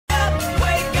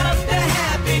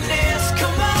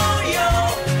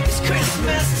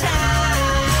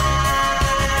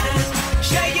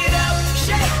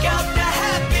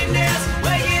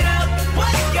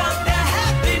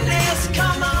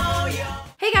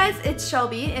guys, it's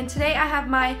Shelby, and today I have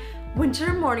my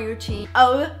winter morning routine.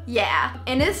 Oh yeah,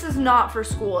 and this is not for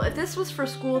school. If this was for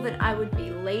school, then I would be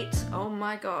late. Oh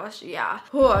my gosh, yeah.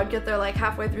 Oh, I'd get there like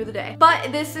halfway through the day.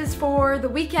 But this is for the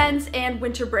weekends and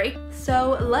winter break.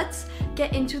 So let's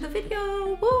get into the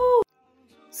video. Woo!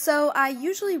 So I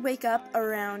usually wake up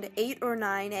around 8 or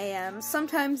 9 a.m.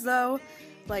 Sometimes though,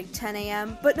 like 10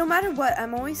 a.m. But no matter what,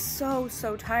 I'm always so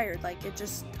tired. Like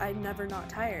I'm never not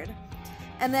tired.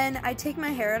 And then I take my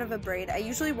hair out of a braid. I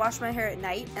usually wash my hair at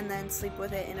night and then sleep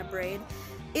with it in a braid.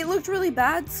 It looked really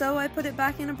bad, so I put it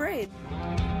back in a braid.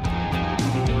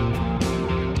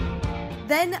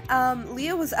 Then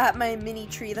Leah was at my mini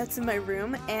tree that's in my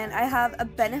room, and I have a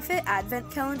benefit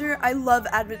advent calendar. I love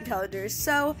advent calendars.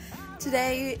 So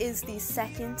today is the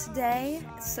second day,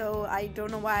 so I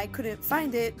don't know why I couldn't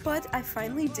find it, but I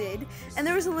finally did. And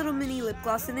there was a little mini lip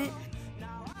gloss in it.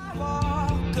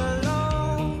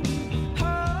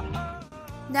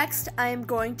 Next, I'm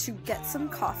going to get some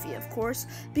coffee, of course,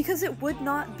 because it would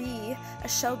not be a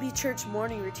Shelby Church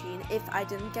morning routine if I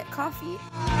didn't get coffee.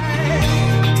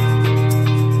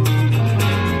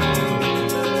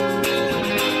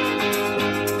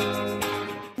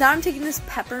 Now I'm taking this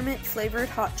peppermint flavored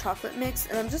hot chocolate mix,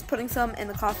 and I'm just putting some in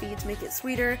the coffee to make it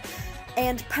sweeter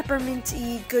and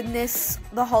pepperminty goodness,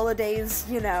 the holidays,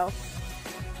 you know.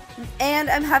 And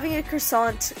I'm having a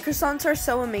croissant. Croissants are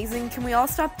so amazing. Can we all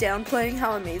stop downplaying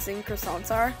how amazing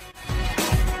croissants are?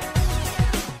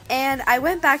 And I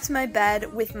went back to my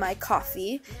bed with my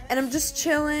coffee, and I'm just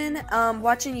chilling,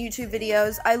 watching YouTube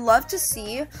videos. I love to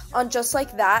see on Just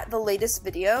Like That, the latest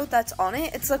video that's on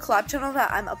it. It's a collab channel that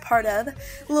I'm a part of. A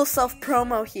little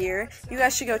self-promo here. You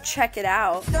guys should go check it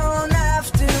out.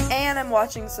 And I'm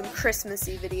watching some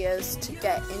Christmassy videos to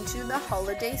get into the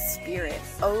holiday spirit.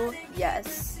 Oh,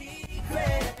 yes.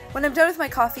 When I'm done with my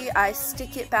coffee, I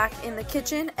stick it back in the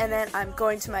kitchen, and then I'm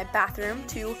going to my bathroom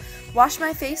to wash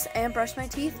my face and brush my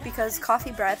teeth because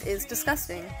coffee breath is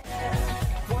disgusting.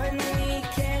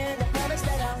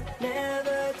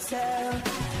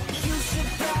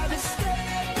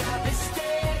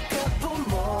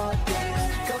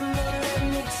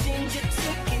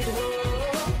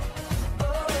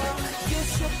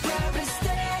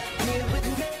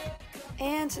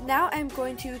 And now I'm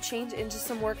going to change into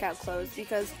some workout clothes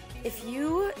because if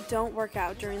you don't work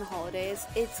out during the holidays,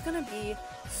 it's gonna be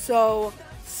so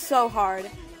hard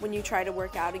when you try to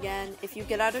work out again. If you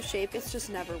get out of shape, it's just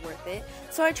never worth it.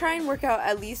 So I try and work out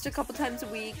at least a couple times a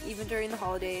week, even during the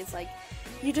holidays. Like,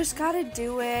 you just gotta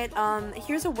do it.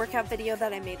 Here's a workout video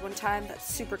that I made one time that's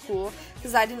super cool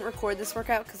because I didn't record this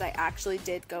workout because I actually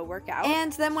did go work out.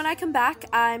 And then when I come back,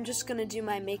 I'm just gonna do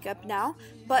my makeup now.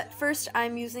 But first,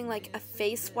 I'm using like a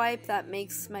face wipe that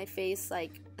makes my face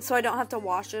like, so I don't have to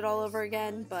wash it all over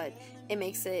again, but it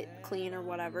makes it clean or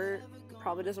whatever.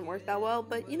 Probably doesn't work that well,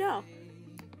 but you know.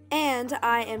 And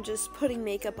I am just putting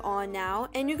makeup on now.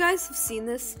 And you guys have seen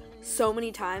this so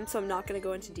many times, so I'm not gonna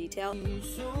go into detail.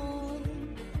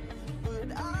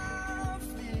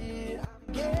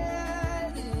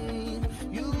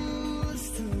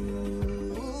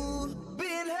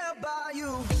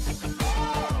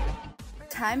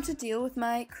 Time to deal with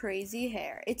my crazy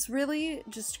hair. It's really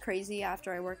just crazy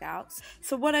after I work out.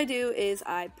 So what I do is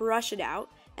I brush it out,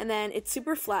 and then it's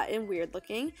super flat and weird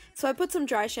looking. So I put some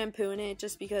dry shampoo in it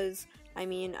just because, I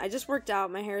mean, I just worked out.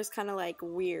 My hair is kind of like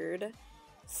weird.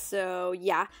 So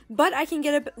yeah, but I can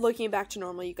get it looking back to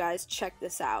normal, you guys. Check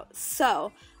this out.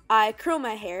 So I curl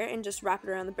my hair and just wrap it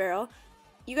around the barrel.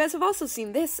 You guys have also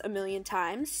seen this a million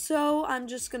times, so I'm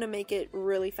just gonna make it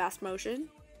really fast motion.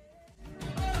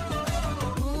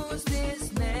 Who's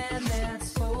this man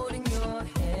that's holding your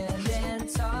hand and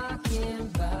talking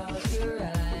about your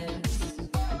eyes?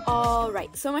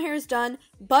 Alright, so my hair is done,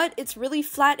 but it's really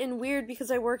flat and weird because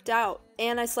I worked out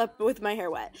and I slept with my hair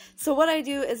wet. So what I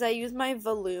do is I use my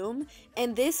Voloom,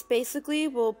 and this basically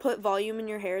will put volume in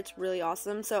your hair. It's really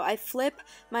awesome. So I flip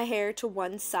my hair to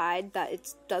one side that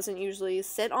it doesn't usually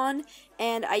sit on,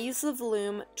 and I use the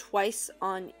Voloom twice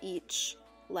on each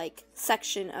like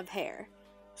section of hair.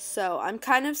 So I'm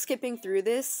kind of skipping through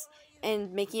this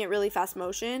and making it really fast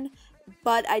motion,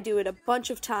 but I do it a bunch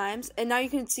of times, and now you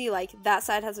can see like that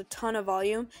side has a ton of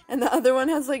volume and the other one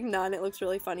has like none. It looks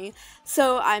really funny.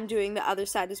 So I'm doing the other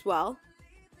side as well.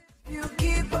 You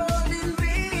keep holding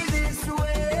me this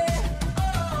way.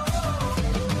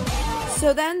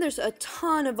 So then there's a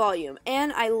ton of volume,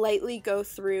 and I lightly go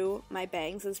through my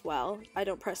bangs as well. I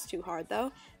don't press too hard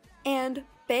though. And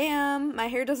bam, my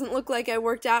hair doesn't look like I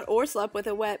worked out or slept with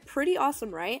it wet. Pretty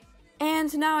awesome, right?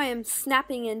 And now I am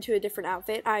snapping into a different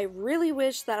outfit. I really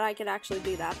wish that I could actually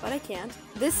do that, but I can't.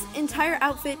 This entire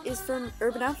outfit is from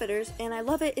Urban Outfitters, and I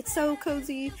love it. It's so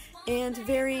cozy and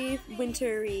very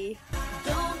wintry.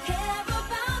 Don't care about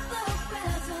the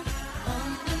present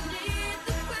underneath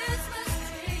the Christmas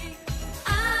tree.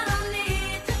 I don't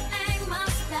need to hang my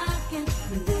stocking.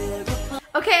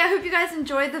 Okay, I hope you guys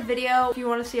enjoyed the video. If you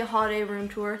want to see a holiday room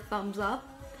tour, thumbs up.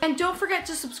 And don't forget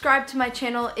to subscribe to my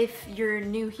channel if you're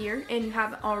new here and you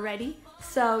haven't already.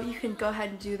 So you can go ahead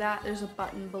and do that. There's a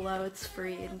button below. It's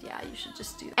free, and yeah, you should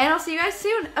just do that. And I'll see you guys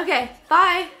soon. Okay,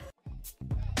 bye!